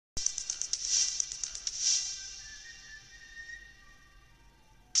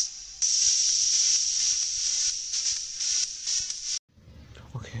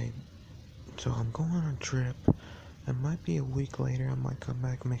trip. It might be a week later. I might come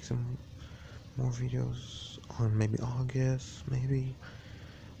back and make some more videos on maybe August, maybe.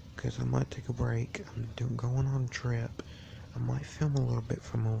 Because I might take a break. I'm going on a trip. I might film a little bit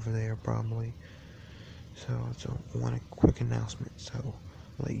from over there, probably. So it's a quick announcement, so I'll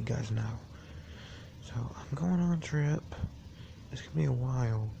let you guys know. So I'm going on a trip. It's gonna be a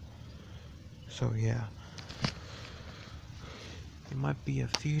while. So yeah. It might be a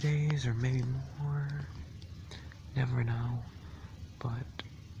few days or maybe more. Never know. But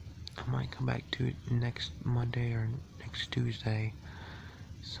I might come back to it next Monday or next Tuesday.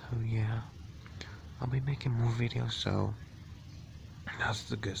 So yeah. I'll be making more videos, so that's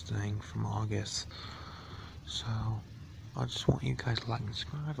the good thing from August. So I just want you guys to like and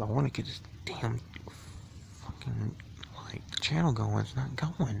subscribe. I want to get this damn fucking channel going. It's not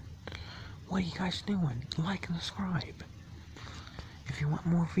going. What are you guys doing? Like and subscribe if you want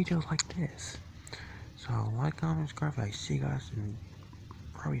more videos like this. So like, comment, subscribe. I see you guys in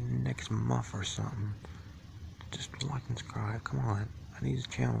probably next month or something. Just like and subscribe. Come on. I need this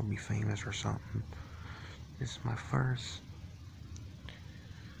channel to be famous or something. This is my first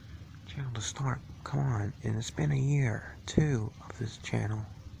channel to start. Come on. And it's been a year, too, of this channel.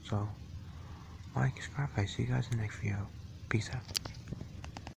 So, like, subscribe. I see you guys in the next video. Peace out.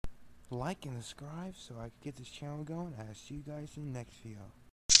 Like and subscribe so I can get this channel going. I'll see you guys in the next video.